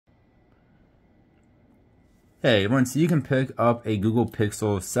Hey everyone, so you can pick up a Google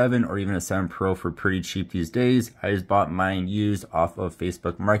Pixel 7 or even a 7 Pro for pretty cheap these days. I just bought mine used off of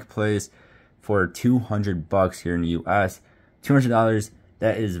Facebook Marketplace for $200 here in the US. $200,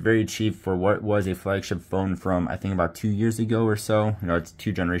 that is very cheap for what was a flagship phone from I think about 2 years ago or so. You know, it's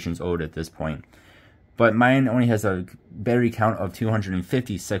 2 generations old at this point. But mine only has a battery count of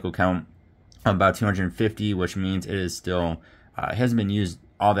 250, cycle count of about 250, which means it is still, it hasn't been used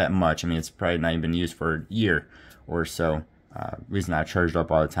all that much. I mean, it's probably not even been used for a year or so. Reason not charged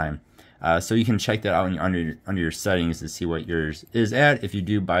up all the time. So you can check that out under your settings to see what yours is at if you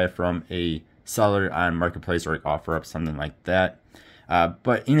do buy it from a seller on Marketplace or like OfferUp, something like that.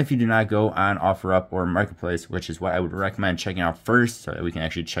 But even if you do not go on OfferUp or Marketplace, which is what I would recommend checking out first, so that we can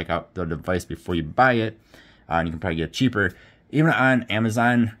actually check out the device before you buy it, and you can probably get it cheaper. Even on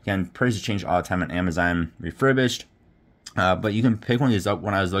Amazon, again, prices change all the time on Amazon, refurbished. But you can pick one of these up.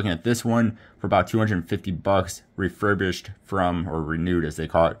 When I was looking at this one for about $250 refurbished from, or renewed as they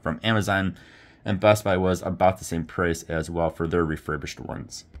call it, from Amazon, and Best Buy was about the same price as well for their refurbished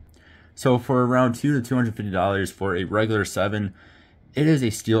ones. So for around $200 to $250 for a regular 7, it is a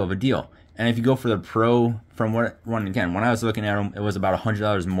steal of a deal. And if you go for the Pro, from when I was looking at them, it was about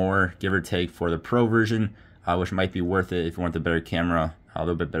 $100 more, give or take, for the Pro version, which might be worth it if you want the better camera, a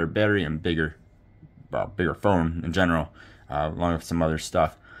little bit better battery, and bigger phone in general, along with some other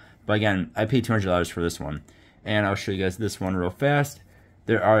stuff. But again, I paid $200 for this one, and I'll show you guys this one real fast.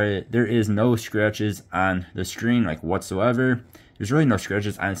 There is no scratches on the screen, like, whatsoever. There's really no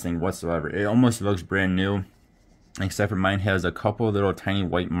scratches on this thing whatsoever. It almost looks brand new, except for mine has a couple little tiny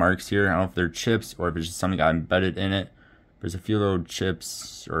white marks here. I don't know if they're chips or if it's just something got embedded in it. There's a few little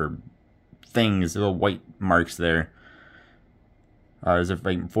chips or things, little white marks there. There's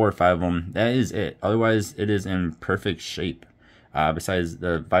like 4 or 5 of them. That is it. Otherwise, it is in perfect shape. Besides,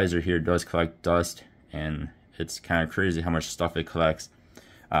 the visor here does collect dust, and it's kind of crazy how much stuff it collects.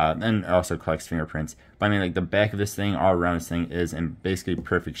 And it also collects fingerprints. But I mean, like, the back of this thing, all around this thing, is in basically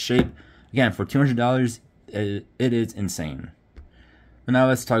perfect shape. Again, for $200, it is insane. But now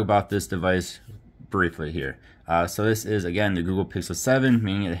let's talk about this device briefly here. So this is, again, the Google Pixel 7,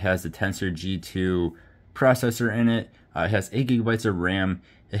 meaning it has the Tensor G2 processor in it. It has 8 gigabytes of RAM.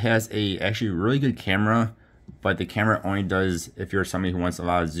 It has a actually really good camera, but the camera only does, if you're somebody who wants a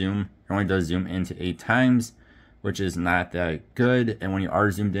lot of zoom, it only does zoom into 8 times, which is not that good. And when you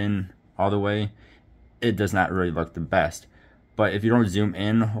are zoomed in all the way, it does not really look the best. But if you don't zoom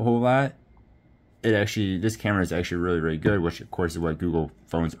in a whole lot, this camera is actually really, really good, which of course is what Google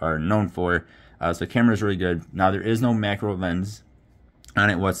phones are known for. So the camera is really good. Now there is no macro lens on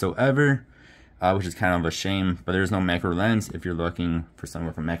it whatsoever, which is kind of a shame, but there's no macro lens if you're looking for something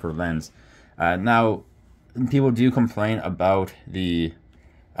with a macro lens. Now, people do complain about the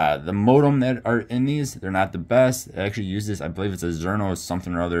modem that are in these. They're not the best. It actually uses, I believe it's a Zerno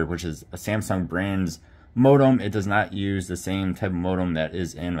something or other, which is a Samsung brand's modem. It does not use the same type of modem that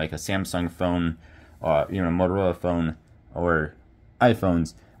is in like a Samsung phone, even a Motorola phone or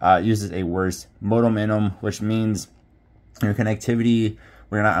iPhones. It uses a worse modem in them, which means your connectivity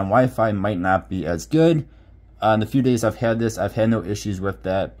when you're not on Wi-Fi might not be as good. In the few days I've had this, I've had no issues with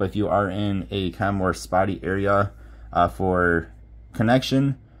that. But if you are in a kind of more spotty area for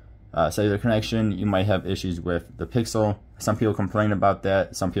connection, cellular connection, you might have issues with the Pixel. Some people complain about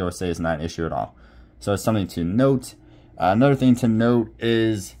that. Some people say it's not an issue at all. So it's something to note. Another thing to note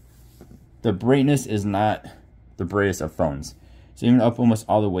is the brightness is not the brightest of phones. So even up almost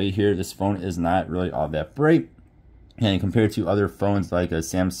all the way here, this phone is not really all that bright. And compared to other phones like a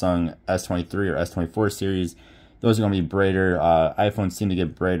Samsung S23 or S24 series, those are going to be brighter. iPhones seem to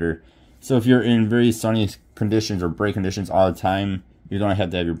get brighter. So if you're in very sunny conditions or bright conditions all the time, you're going to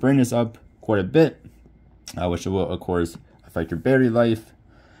have your brightness up quite a bit, which will, of course, affect your battery life.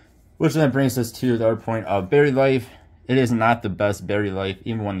 Which then brings us to the other point of battery life. It is not the best battery life.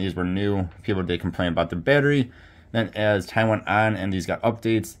 Even when these were new, people did complain about the battery. Then as time went on and these got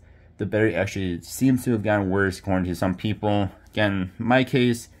updates, the battery actually seems to have gotten worse according to some people. Again, in my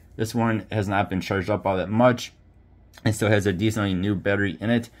case, this one has not been charged up all that much. It still has a decently new battery in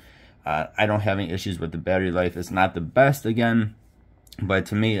it. I don't have any issues with the battery life. It's not the best, again, but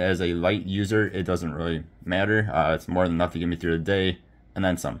to me as a light user, it doesn't really matter. It's more than enough to get me through the day and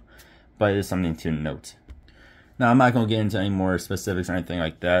then some. But it is something to note. Now, I'm not going to get into any more specifics or anything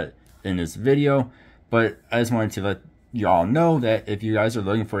like that in this video, but I just wanted to let y'all know that if you guys are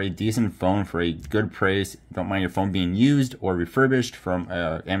looking for a decent phone for a good price, don't mind your phone being used or refurbished from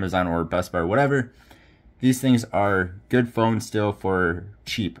Amazon or Best Buy or whatever, these things are good phones still for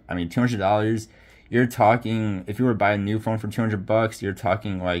cheap. I mean, $200, you're talking, if you were to buy a new phone for $200, you're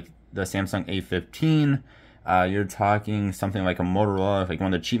talking like the Samsung A15, you're talking something like a Motorola, like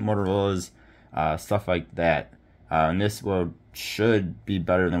one of the cheap Motorola's, stuff like that. And this should be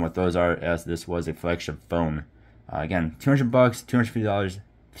better than what those are, as this was a flagship phone. Again, $200, $250,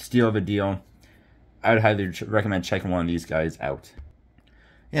 steal of a deal. I would highly recommend checking one of these guys out.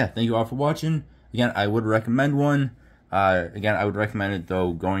 Yeah, thank you all for watching. Again, I would recommend one. Again, I would recommend it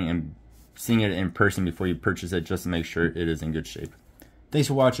though going and seeing it in person before you purchase it, just to make sure it is in good shape. Thanks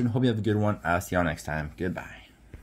for watching. Hope you have a good one. I'll see y'all next time. Goodbye.